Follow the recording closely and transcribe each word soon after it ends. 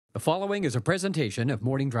The following is a presentation of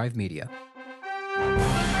Morning Drive Media.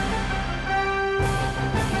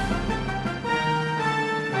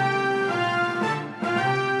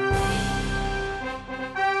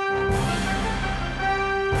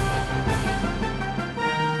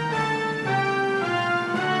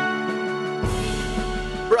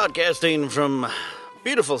 Broadcasting from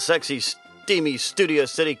beautiful, sexy, steamy Studio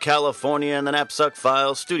City, California, in the Knapsack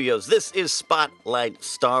Files studios. This is Spotlight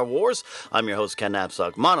Star Wars. I'm your host, Ken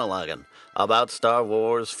Knapsack, monologuing about Star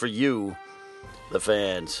Wars for you, the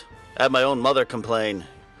fans. I had my own mother complain,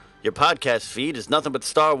 your podcast feed is nothing but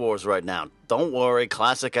Star Wars right now. Don't worry,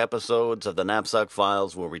 classic episodes of the Knapsack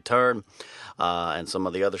Files will return, and some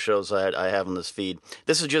of the other shows I have on this feed.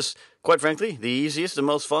 This is just, quite frankly, the easiest and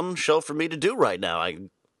most fun show for me to do right now. I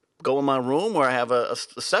go in my room where I have a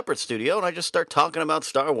separate studio, and I just start talking about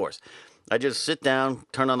Star Wars. I just sit down,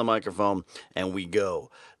 turn on the microphone, and we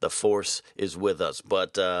go. The Force is with us.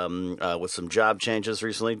 But with some job changes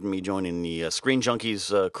recently, me joining the Screen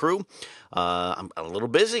Junkies crew, I'm a little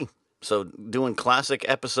busy. So doing classic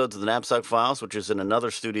episodes of the Knapsack Files, which is in another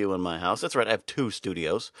studio in my house. That's right, I have two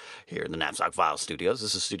studios here in the Knapsack Files studios.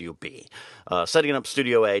 This is Studio B. Setting up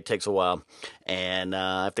Studio A takes a while, and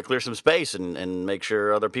I have to clear some space and make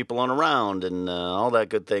sure other people aren't around and all that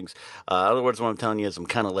good things. In other words, what I'm telling you is I'm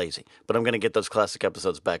kind of lazy, but I'm going to get those classic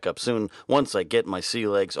episodes back up soon once I get my sea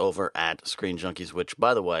legs over at Screen Junkies, which,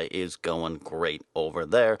 by the way, is going great over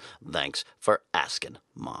there. Thanks for asking,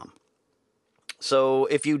 Mom. So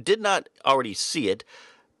if you did not already see it,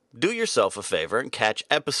 do yourself a favor and catch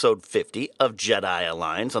episode 50 of Jedi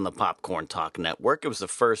Alliance on the Popcorn Talk Network. It was the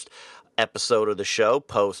first episode of the show,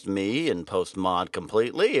 post me and post Mod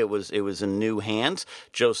completely. It was in new hands.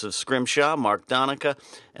 Joseph Scrimshaw, Mark Donica,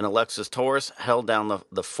 and Alexis Torres held down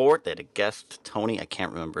the fort. They had a guest, Tony. I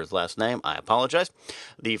can't remember his last name. I apologize.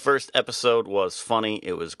 The first episode was funny.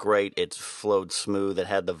 It was great. It flowed smooth. It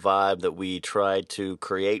had the vibe that we tried to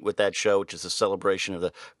create with that show, which is a celebration of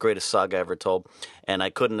the greatest saga ever told. And I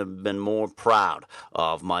couldn't have been more proud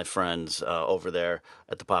of my friends over there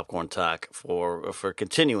at the Popcorn Talk for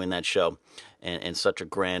continuing that show in such a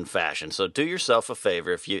grand fashion. So do yourself a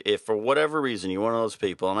favor, if for whatever reason you're one of those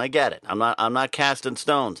people, and I get it, I'm not casting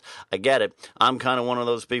stones, I get it, I'm kind of one of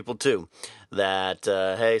those people too, that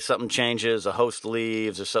hey, something changes, a host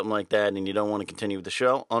leaves or something like that, and you don't want to continue with the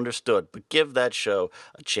show, understood, but give that show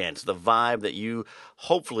a chance. The vibe that you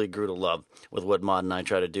hopefully grew to love with what Mod and I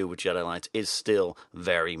try to do with Jedi Alliance is still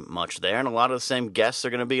very much there, and a lot of the same guests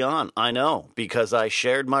are going to be on, I know, because I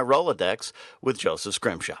shared my Rolodex with Joseph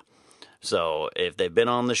Scrimshaw. So if they've been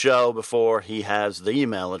on the show before, he has the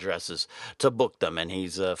email addresses to book them, and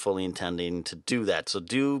he's fully intending to do that. So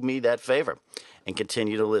do me that favor and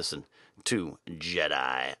continue to listen to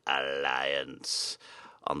Jedi Alliance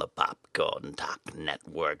on the Popcorn Talk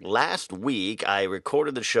Network. Last week, I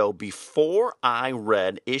recorded the show before I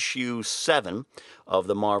read issue 7 of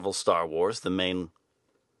the Marvel Star Wars, the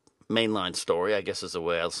mainline story, I guess is the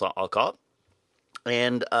way I'll call it.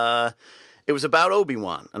 And it was about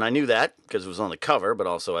Obi-Wan, and I knew that because it was on the cover, but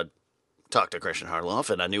also I'd talked to Christian Harloff,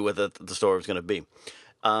 and I knew what the story was going to be.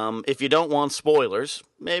 If you don't want spoilers,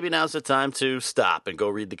 maybe now's the time to stop and go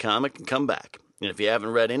read the comic and come back. And if you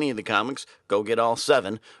haven't read any of the comics, go get all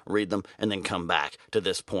 7, read them, and then come back to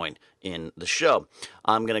this point in the show.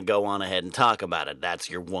 I'm going to go on ahead and talk about it. That's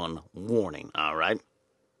your one warning, all right?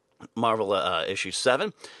 Marvel issue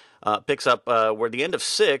 7. Picks up where the end of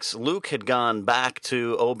 6, Luke had gone back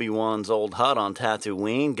to Obi-Wan's old hut on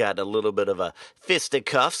Tatooine, got a little bit of a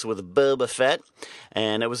fisticuffs with Boba Fett,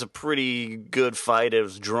 and it was a pretty good fight. It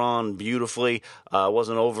was drawn beautifully.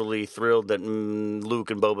 Wasn't overly thrilled that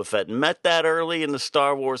Luke and Boba Fett met that early in the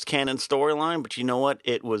Star Wars canon storyline, but you know what?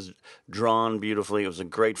 It was drawn beautifully. It was a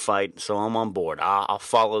great fight, so I'm on board. I'll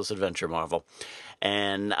follow this adventure, Marvel.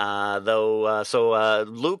 And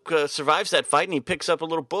Luke survives that fight, and he picks up a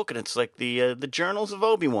little book, and it's like the Journals of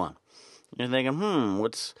Obi-Wan. You're thinking,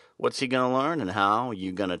 what's he going to learn, and how are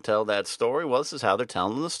you going to tell that story? Well, this is how they're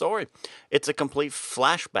telling the story. It's a complete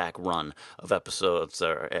flashback run of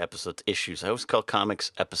issues. I always call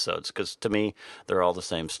comics episodes, because to me, they're all the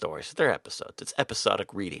same stories. They're episodes. It's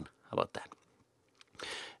episodic reading. How about that?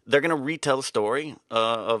 They're going to retell the story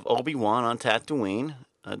of Obi-Wan on Tatooine,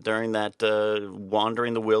 during that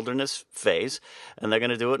wandering the wilderness phase, and they're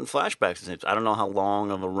going to do it in flashbacks. I don't know how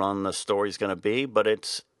long of a run the story's going to be, but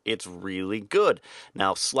it's really good.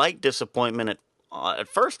 Now, slight disappointment at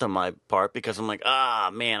first on my part, because I'm like,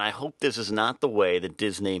 man, I hope this is not the way that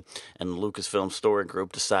Disney and Lucasfilm Story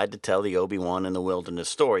Group decide to tell the Obi-Wan in the Wilderness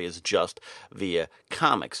story, is just via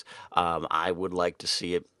comics. I would like to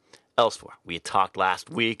see it elsewhere. We talked last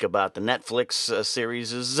week about the Netflix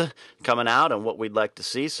series coming out and what we'd like to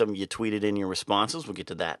see. Some of you tweeted in your responses. We'll get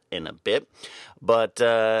to that in a bit. But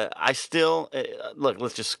I still, look,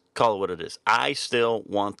 let's just call it what it is. I still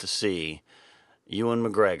want to see Ewan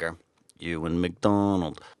McGregor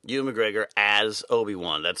as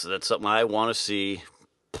Obi-Wan. That's something I want to see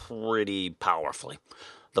pretty powerfully.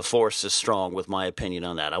 The Force is strong with my opinion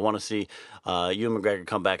on that. I want to see Ewan McGregor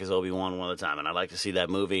come back as Obi-Wan one other time, and I'd like to see that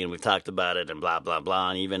movie, and we've talked about it, and blah, blah,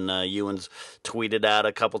 blah, and even Ewan's tweeted out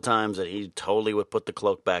a couple times that he totally would put the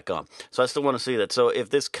cloak back on. So I still want to see that. So if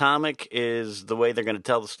this comic is the way they're going to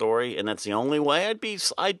tell the story, and that's the only way, I'd be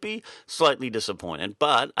slightly disappointed.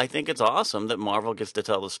 But I think it's awesome that Marvel gets to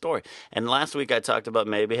tell the story. And last week I talked about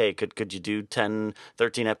maybe, hey, could you do 10,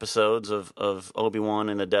 13 episodes of Obi-Wan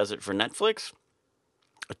in the desert for Netflix?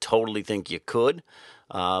 I totally think you could.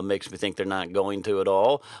 Makes me think they're not going to at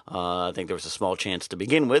all. I think there was a small chance to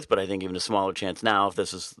begin with, but I think even a smaller chance now if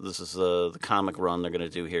this is the comic run they're going to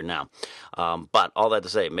do here now. But all that to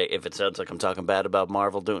say, if it sounds like I'm talking bad about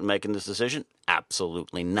Marvel making this decision,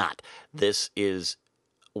 absolutely not. This is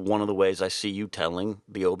one of the ways I see you telling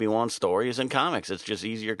the Obi-Wan story is in comics. It's just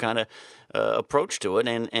easier kind of approach to it,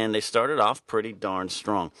 and they started off pretty darn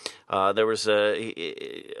strong. There was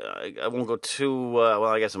I won't go too well.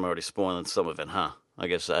 I guess I'm already spoiling some of it, huh? I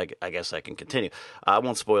guess I can continue. I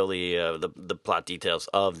won't spoil the plot details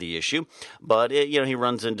of the issue, but he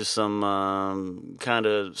runs into some kind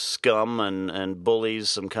of scum and bullies,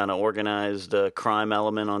 some kind of organized crime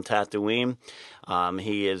element on Tatooine.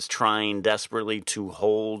 He is trying desperately to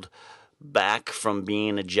hold back from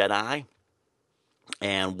being a Jedi,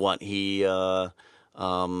 and what he what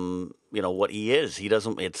he is. He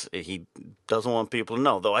doesn't want people to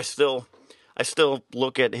know. Though I still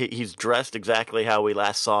look at he's dressed exactly how we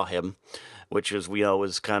last saw him, which is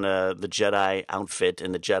was kind of the Jedi outfit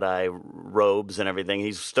and the Jedi robes and everything.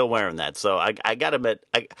 He's still wearing that. So I gotta admit,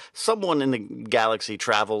 someone in the galaxy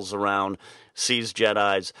travels around, sees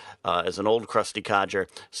Jedis as an old crusty codger,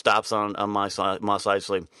 stops on Mos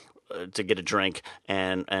Eisley to get a drink,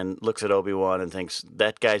 and looks at Obi-Wan and thinks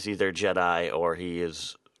that guy's either a Jedi or he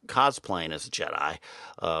is cosplaying as a Jedi,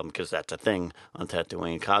 because that's a thing on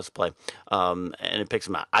Tatooine, cosplay, and it picks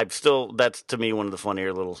him out. That's to me one of the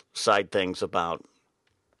funnier little side things about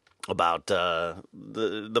the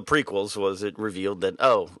prequels was it revealed that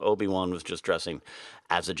Obi-Wan was just dressing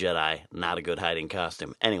as a Jedi, not a good hiding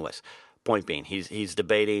costume. Anyways, point being, he's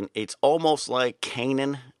debating. It's almost like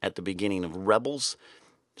Kanan at the beginning of Rebels,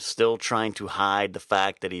 still trying to hide the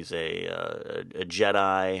fact that he's a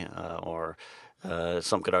Jedi, or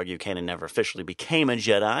some could argue Kanan never officially became a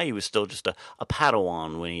Jedi. He was still just a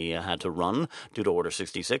Padawan when he had to run due to Order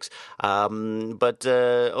 66. But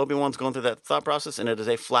Obi-Wan's going through that thought process, and it is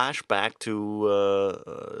a flashback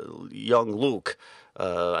to young Luke.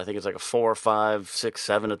 I think it's like a 4, 5, 6,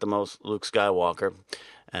 7 at the most, Luke Skywalker.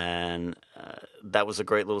 And that was a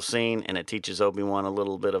great little scene, and it teaches Obi-Wan a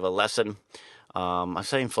little bit of a lesson. I'm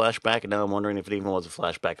saying flashback, and now I'm wondering if it even was a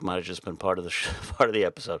flashback. It might have just been part of the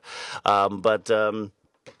episode. But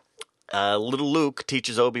little Luke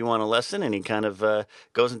teaches Obi-Wan a lesson, and he kind of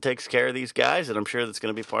goes and takes care of these guys, and I'm sure that's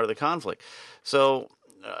going to be part of the conflict. So,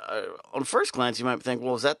 on first glance, you might think,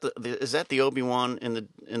 well, is that the Obi-Wan in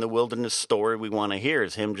the wilderness story we want to hear?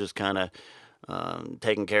 Is him just kind of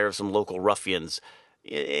taking care of some local ruffians?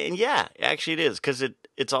 And yeah, actually it is, because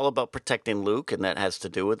it's all about protecting Luke, and that has to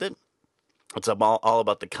do with it. It's all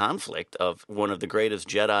about the conflict of one of the greatest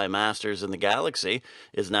Jedi masters in the galaxy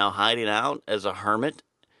is now hiding out as a hermit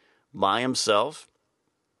by himself.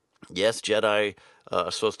 Yes, Jedi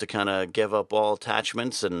are supposed to kind of give up all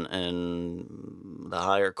attachments and the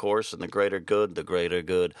higher course and the greater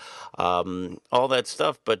good, all that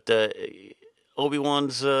stuff. But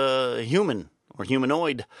Obi-Wan's human or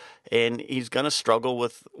humanoid, and he's going to struggle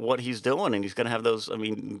with what he's doing, and he's going to have those,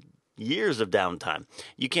 years of downtime.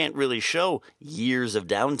 You can't really show years of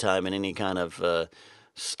downtime in any kind of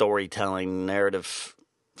storytelling, narrative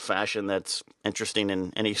fashion that's interesting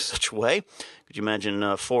in any such way. Could you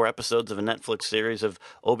imagine 4 episodes of a Netflix series of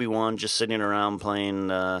Obi-Wan just sitting around playing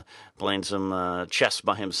some chess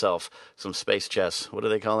by himself, some space chess? What do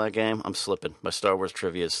they call that game? I'm slipping. My Star Wars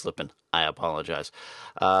trivia is slipping. I apologize.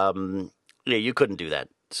 Yeah, you couldn't do that.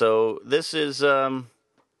 So this is good.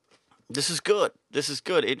 This is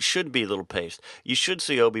good. It should be a little paced. You should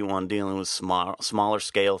see Obi-Wan dealing with smaller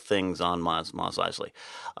scale things on Mos Eisley.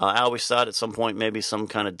 I always thought at some point maybe some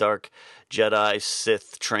kind of dark Jedi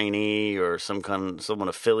Sith trainee or someone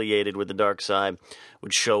affiliated with the dark side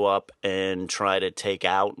would show up and try to take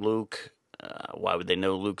out Luke Why would they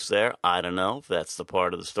know Luke's there? I don't know. That's the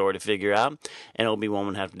part of the story to figure out. And Obi-Wan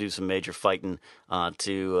would have to do some major fighting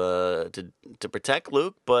to protect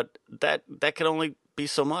Luke, but that can only be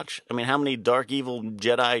so much. I mean, how many dark evil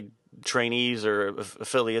Jedi trainees or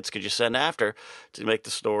affiliates could you send after to make the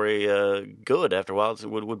story good? After a while, it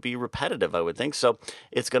would be repetitive, I would think. So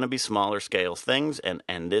it's going to be smaller scale things,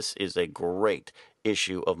 and this is a great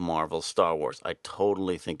issue of Marvel's Star Wars. I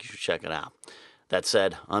totally think you should check it out. That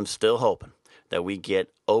said, I'm still hoping that we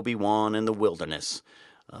get Obi-Wan in the Wilderness,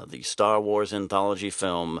 the Star Wars anthology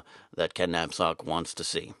film that Ken Napzok wants to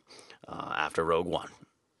see after Rogue One.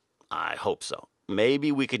 I hope so.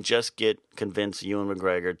 Maybe we could just convince Ewan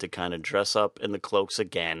McGregor to kind of dress up in the cloaks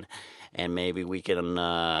again, and maybe we can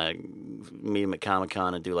meet him at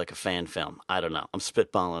Comic-Con and do like a fan film. I don't know. I'm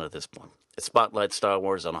spitballing at this point. It's Spotlight Star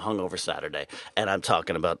Wars on a hungover Saturday, and I'm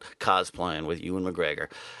talking about cosplaying with Ewan McGregor,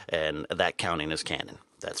 and that counting as canon.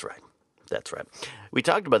 That's right. That's right. We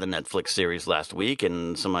talked about the Netflix series last week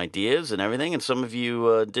and some ideas and everything, and some of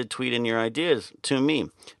you did tweet in your ideas to me.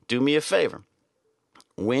 Do me a favor.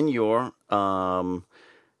 When you're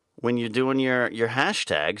doing your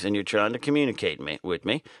hashtags and you're trying to communicate with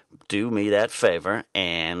me, do me that favor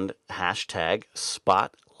and hashtag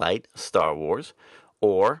Spotlight Star Wars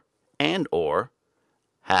or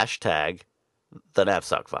hashtag the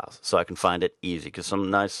Napzok Files, so I can find it easy. Because some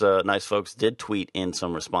nice folks did tweet in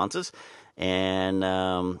some responses, and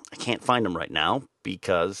I can't find them right now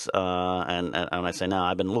because and when I say now,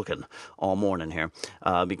 I've been looking all morning here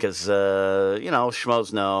because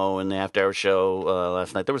schmoes know. In the after hour show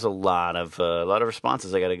last night, there was a lot of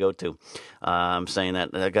responses I got to go to. I'm saying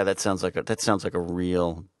that guy, that sounds like a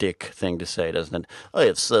real dick thing to say, doesn't it? I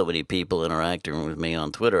have so many people interacting with me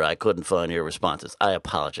on Twitter, I couldn't find your responses. I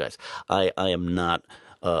apologize. I am not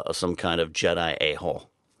some kind of Jedi a-hole.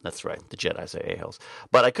 That's right, the Jedi say a-holes.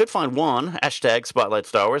 But I could find one, hashtag Spotlight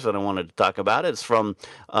Star Wars, that I wanted to talk about. It's from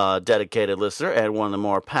a dedicated listener and one of the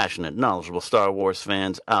more passionate, knowledgeable Star Wars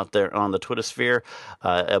fans out there on the Twitter sphere,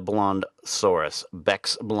 Blonde Saurus,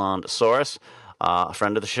 Bex Blonde Saurus, a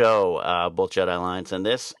friend of the show, both Jedi Alliance and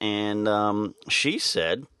this. And she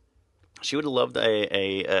said she would have loved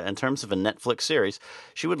in terms of a Netflix series,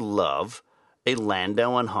 she would love a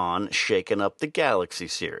Lando and Han Shaking Up the Galaxy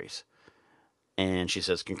series. And she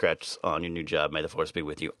says, congrats on your new job. May the Force be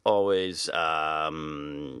with you always.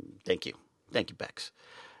 Thank you. Thank you, Bex.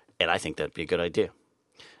 And I think that'd be a good idea.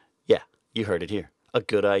 Yeah, you heard it here. A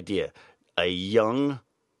good idea. A younger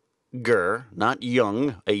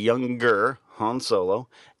Han Solo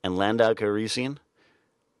and Lando Calrissian.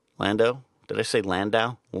 Lando? Did I say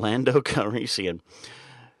Landau? Lando Calrissian.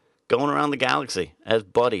 Going around the galaxy as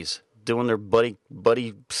buddies, doing their buddy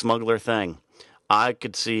smuggler thing. I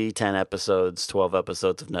could see 10 episodes, 12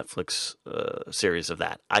 episodes of Netflix series of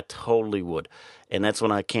that. I totally would. And that's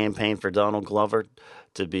when I campaigned for Donald Glover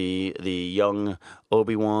to be the young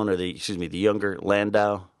Obi-Wan or the younger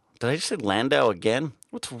Landau. Did I just say Landau again?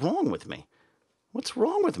 What's wrong with me? What's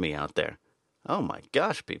wrong with me out there? Oh my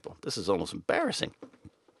gosh, people. This is almost embarrassing.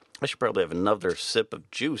 I should probably have another sip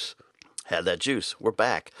of juice. Had that juice. We're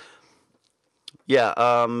back. Yeah,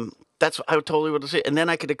 that's what I totally would say. And then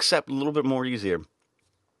I could accept a little bit more easier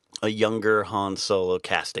a younger Han Solo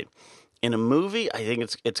casting. In a movie, I think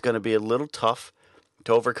it's going to be a little tough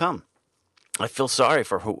to overcome. I feel sorry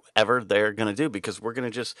for whoever they're going to do because we're going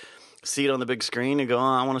to just see it on the big screen and go, oh,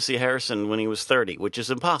 I want to see Harrison when he was 30, which is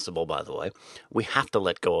impossible, by the way. We have to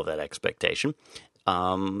let go of that expectation.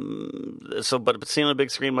 But seeing it on the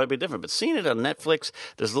big screen might be different. But seeing it on Netflix,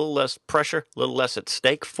 there's a little less pressure, a little less at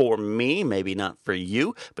stake for me. Maybe not for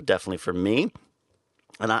you, but definitely for me.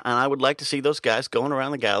 And I would like to see those guys going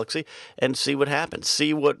around the galaxy and see what happens.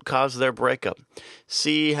 See what caused their breakup.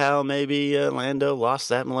 See how maybe Lando lost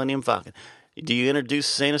that Millennium Falcon. Do you introduce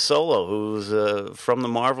Santa Solo, who's from the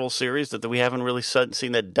Marvel series that we haven't really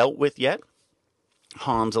seen that dealt with yet?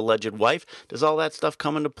 Han's alleged wife. Does all that stuff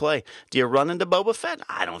come into play? Do you run into Boba Fett?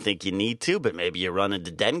 I don't think you need to, but maybe you run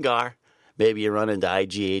into Dengar. Maybe you run into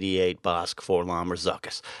IG-88, Bosk, Forlom, or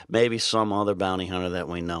Zuckuss. Maybe some other bounty hunter that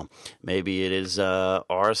we know. Maybe it is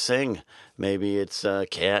R. Singh. Maybe it's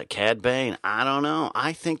Cad Bane. I don't know.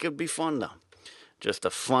 I think it'd be fun, though. Just a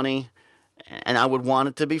funny, and I would want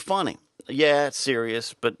it to be funny. Yeah, it's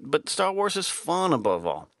serious, but Star Wars is fun above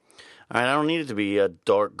all. All right, I don't need it to be a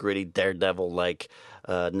dark, gritty, Daredevil-like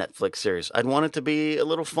Netflix series. I'd want it to be a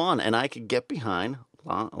little fun, and I could get behind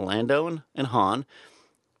Lando and Han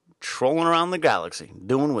trolling around the galaxy,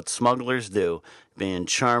 doing what smugglers do, being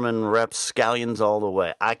charming rapscallions all the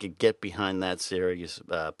way. I could get behind that series.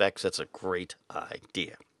 Bex, that's a great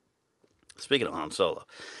idea. Speaking of Han Solo,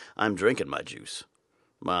 I'm drinking my juice.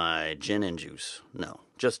 my gin and juice. No,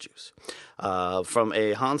 just juice. From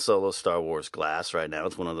a Han Solo Star Wars glass right now.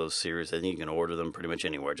 It's one of those series. I think you can order them pretty much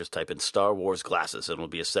anywhere. Just type in Star Wars glasses. It'll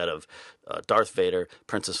be a set of Darth Vader,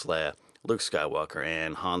 Princess Leia, Luke Skywalker,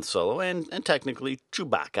 and Han Solo, and technically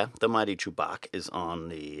Chewbacca. The mighty Chewbacca is on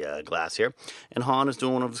the glass here. And Han is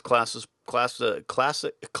doing one of his classic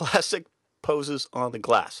poses on the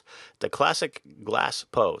glass. The classic glass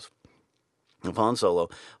pose of Han Solo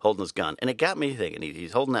holding his gun. And it got me thinking,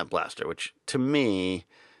 he's holding that blaster, which to me,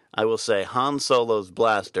 I will say Han Solo's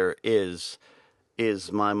blaster is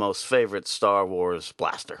my most favorite Star Wars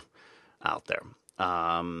blaster out there.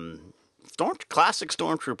 Classic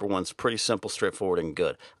Stormtrooper one's pretty simple, straightforward, and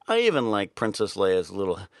good. I even like Princess Leia's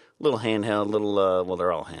little handheld, well,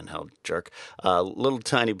 they're all handheld, jerk. Little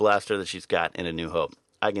tiny blaster that she's got in A New Hope.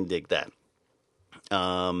 I can dig that.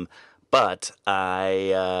 But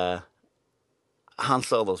Han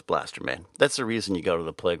Solo's blaster, man. That's the reason you go to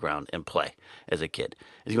the playground and play as a kid,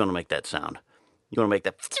 is you want to make that sound. You want to make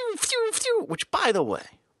that, which, by the way,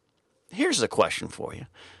 here's a question for you.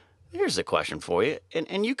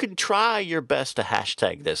 And you can try your best to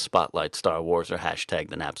hashtag this Spotlight Star Wars or hashtag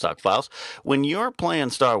the Knapsack Files. When you're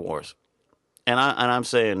playing Star Wars, and I'm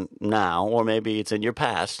saying now, or maybe it's in your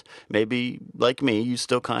past, maybe like me, you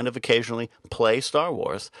still kind of occasionally play Star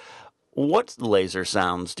Wars, what laser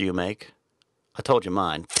sounds do you make? I told you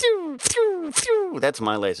mine. That's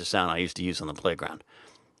my laser sound I used to use on the playground.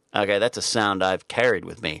 Okay, that's a sound I've carried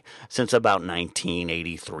with me since about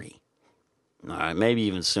 1983. All right, maybe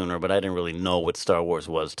even sooner, but I didn't really know what Star Wars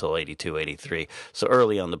was till 82, 83. So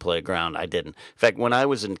early on the playground, I didn't. In fact, when I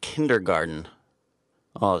was in kindergarten,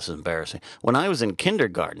 oh, this is embarrassing. When I was in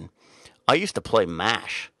kindergarten, I used to play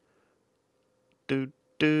MASH. Do,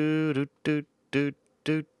 do, do, do, do,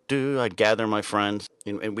 do, do. I'd gather my friends,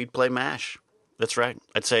 and we'd play MASH. That's right.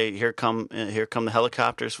 I'd say, here come the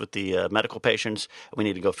helicopters with the medical patients. We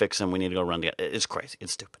need to go fix them. We need to go run. It's crazy.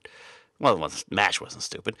 It's stupid. Well, MASH wasn't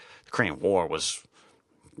stupid. The Korean War was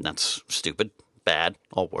not stupid. Bad.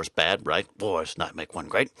 All war's bad, right? Wars not make one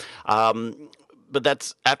great. But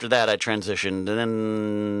that's after that I transitioned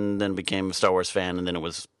and then became a Star Wars fan, and then it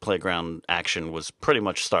was playground action was pretty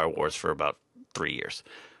much Star Wars for about 3 years.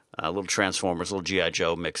 Little Transformers, little G.I.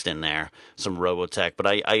 Joe mixed in there, some Robotech. But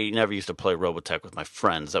I never used to play Robotech with my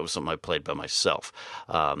friends. That was something I played by myself.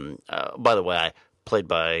 By the way, I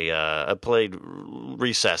played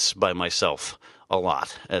Recess by myself a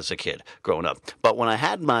lot as a kid growing up. But when I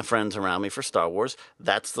had my friends around me for Star Wars,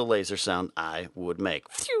 that's the laser sound I would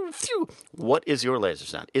make. Phew, phew. What is your laser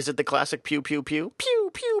sound? Is it the classic pew, pew, pew?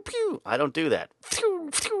 Pew, pew, pew. I don't do that. Phew,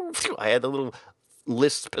 phew, phew. I had the little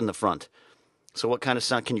lisp in the front. So what kind of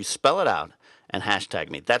sound? Can you spell it out and hashtag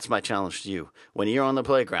me? That's my challenge to you. When you're on the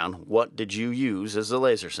playground, what did you use as the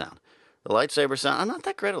laser sound? The lightsaber sound? I'm not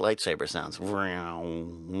that great at lightsaber sounds.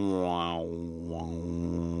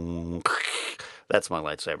 That's my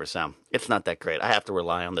lightsaber sound. It's not that great. I have to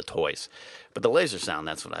rely on the toys. But the laser sound,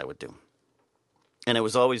 that's what I would do. And it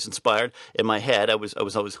was always inspired. In my head, I was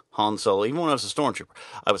always Han Solo. Even when I was a stormtrooper,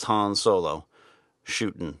 I was Han Solo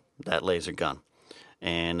shooting that laser gun.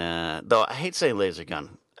 And though I hate saying laser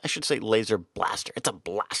gun, I should say laser blaster. It's a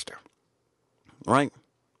blaster. Right?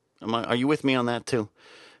 Are you with me on that too?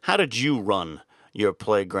 How did you run your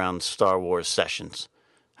playground Star Wars sessions?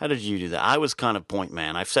 How did you do that? I was kind of point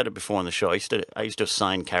man. I've said it before on the show. I used to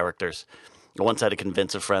assign characters. I once had to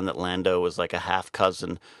convince a friend that Lando was like a half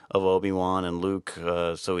cousin of Obi-Wan and Luke,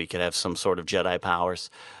 so he could have some sort of Jedi powers.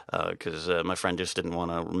 Because my friend just didn't want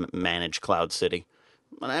to manage Cloud City.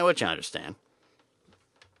 Which I understand.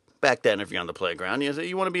 Back then, if you're on the playground, you say,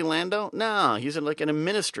 you want to be Lando? No, he's like an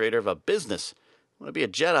administrator of a business. I want to be a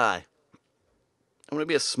Jedi. I want to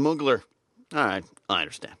be a smuggler. All right, I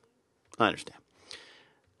understand.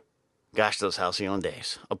 Gosh, those halcyon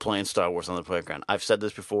days of playing Star Wars on the playground. I've said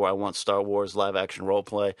this before. I want Star Wars live-action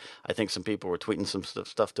role-play. I think some people were tweeting some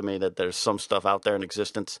stuff to me that there's some stuff out there in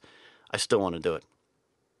existence. I still want to do it.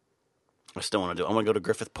 I want to go to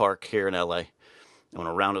Griffith Park here in L.A. I want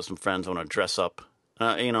to round up some friends. I want to dress up.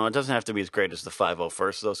 It doesn't have to be as great as the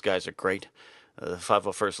 501st. Those guys are great. The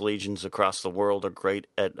 501st Legions across the world are great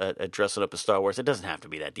at dressing up as Star Wars. It doesn't have to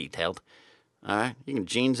be that detailed. All right? You can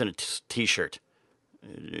jeans and a t-shirt.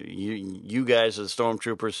 You guys are the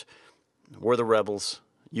Stormtroopers. We're the Rebels.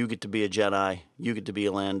 You get to be a Jedi. You get to be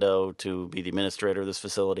a Lando to be the administrator of this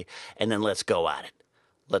facility. And then let's go at it.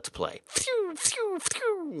 Let's play. Phew, phew,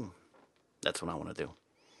 phew. That's what I want to do.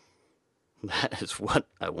 That is what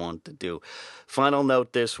I want to do. Final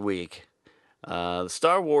note this week. The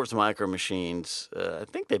Star Wars Micro Machines, I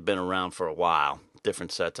think they've been around for a while.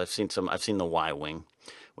 Different sets. I've seen the Y-Wing.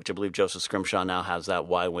 which I believe Joseph Scrimshaw now has that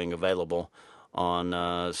Y-Wing available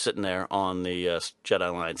on sitting there on the Jedi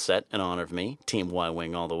Alliance set in honor of me, Team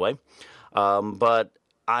Y-Wing all the way. But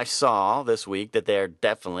I saw this week that they're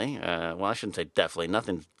definitely, well, I shouldn't say definitely,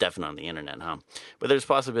 nothing's definite on the internet, huh? But there's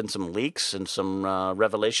possibly been some leaks and some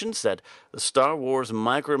revelations that the Star Wars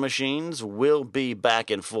Micro Machines will be back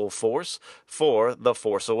in full force for The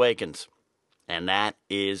Force Awakens. And that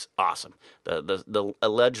is awesome. The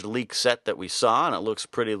alleged leak set that we saw, and it looks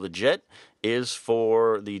pretty legit, is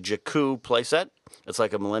for the Jakku playset. It's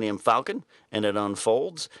like a Millennium Falcon, and it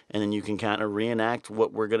unfolds, and then you can kind of reenact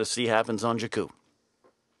what we're going to see happens on Jakku.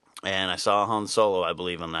 And I saw Han Solo, I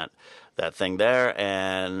believe, on that thing there,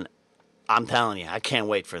 and I'm telling you, I can't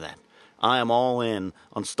wait for that. I am all in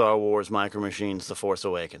on Star Wars Micro Machines The Force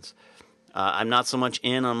Awakens. I'm not so much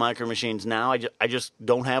in on Micro Machines now. I just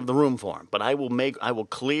don't have the room for them. But I will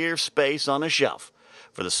clear space on a shelf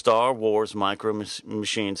for the Star Wars Micro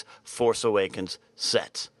Machines Force Awakens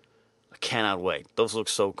sets. I cannot wait. Those look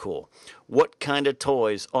so cool. What kind of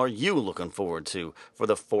toys are you looking forward to for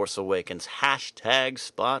the Force Awakens? Hashtag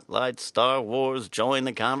Spotlight Star Wars. Join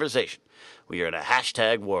the conversation. We are in a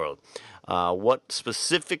hashtag world. What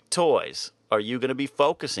specific toys are you going to be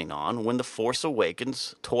focusing on when the Force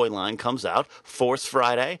Awakens toy line comes out? Force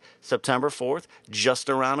Friday, September 4th, just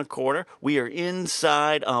around a corner. We are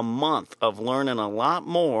inside a month of learning a lot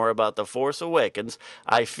more about the Force Awakens,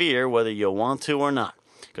 I fear, whether you want to or not,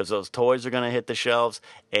 because those toys are going to hit the shelves,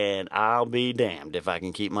 and I'll be damned if I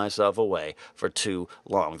can keep myself away for too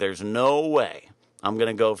long. There's no way I'm going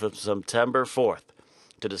to go from September 4th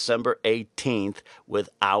to December 18th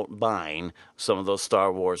without buying some of those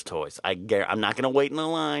Star Wars toys. I'm not going to wait in the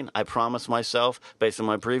line. I promise myself, based on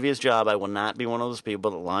my previous job, I will not be one of those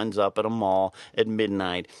people that lines up at a mall at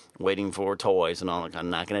midnight waiting for toys and all.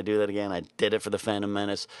 I'm not going to do that again. I did it for the Phantom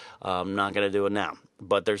Menace. I'm not going to do it now.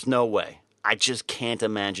 But there's no way. I just can't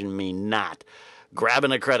imagine me not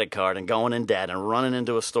grabbing a credit card and going in debt and running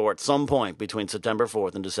into a store at some point between September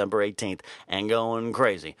 4th and December 18th and going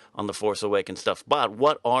crazy on the Force Awakens stuff. But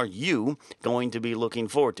what are you going to be looking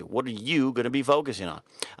forward to? What are you going to be focusing on?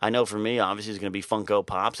 I know for me, obviously, it's going to be Funko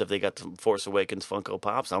Pops. If they got the Force Awakens Funko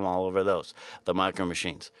Pops, I'm all over those. The Micro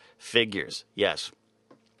Machines. Figures, yes.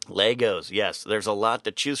 Legos, yes. There's a lot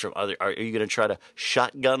to choose from. Are you going to try to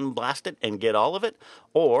shotgun blast it and get all of it?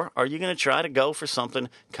 Or are you going to try to go for something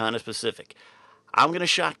kind of specific? I'm going to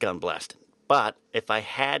shotgun blast it. But if I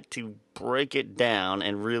had to break it down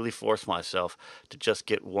and really force myself to just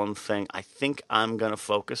get one thing, I think I'm going to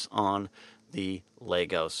focus on the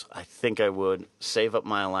Legos. I think I would save up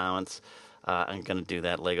my allowance. I'm going to do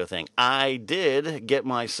that Lego thing. I did get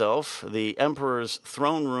myself the Emperor's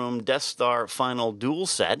Throne Room Death Star Final Duel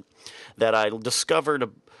set that I discovered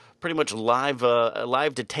pretty much live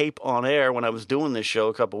to tape on air when I was doing this show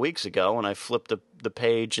a couple weeks ago, and I flipped the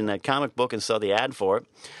page in that comic book and saw the ad for it.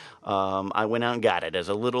 I went out and got it as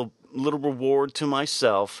a little reward to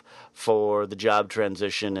myself for the job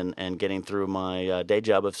transition and getting through my day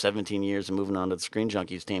job of 17 years and moving on to the Screen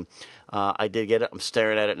Junkies team. I did get it. I'm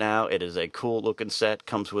staring at it now. It is a cool looking set.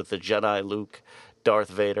 Comes with the Jedi Luke, Darth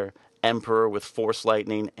Vader, Emperor with Force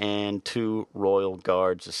Lightning, and 2 Royal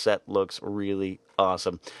Guards. The set looks really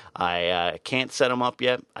awesome. I can't set them up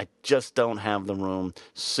yet. I just don't have the room.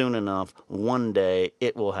 Soon enough, one day,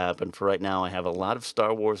 it will happen. For right now, I have a lot of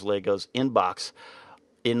Star Wars Legos in box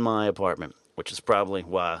in my apartment, which is probably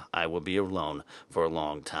why I will be alone for a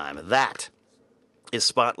long time. That is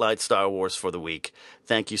Spotlight Star Wars for the week.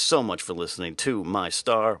 Thank you so much for listening to my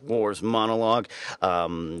Star Wars monologue.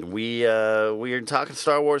 We are talking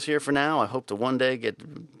Star Wars here for now. I hope to one day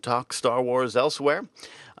talk Star Wars elsewhere.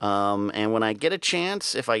 And when I get a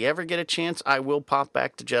chance, if I ever get a chance, I will pop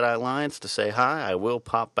back to Jedi Alliance to say hi. I will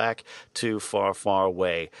pop back to Far, Far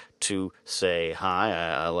Away to say hi.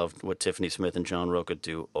 I love what Tiffany Smith and John Roca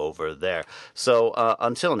do over there. So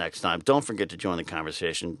until next time, don't forget to join the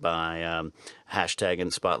conversation by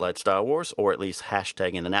hashtagging Spotlight Star Wars, or at least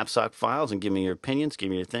hashtagging the Knapsack Files, and give me your opinions, give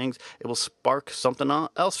me your things. It will spark something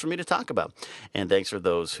else for me to talk about. And thanks for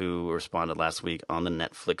those who responded last week on the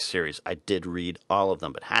Netflix series. I did read all of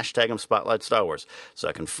them, but hashtag them Spotlight Star Wars so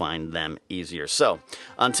I can find them easier. So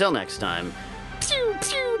until next time, pew,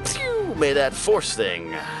 pew, pew, may that Force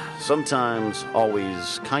thing sometimes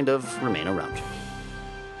always kind of remain around you.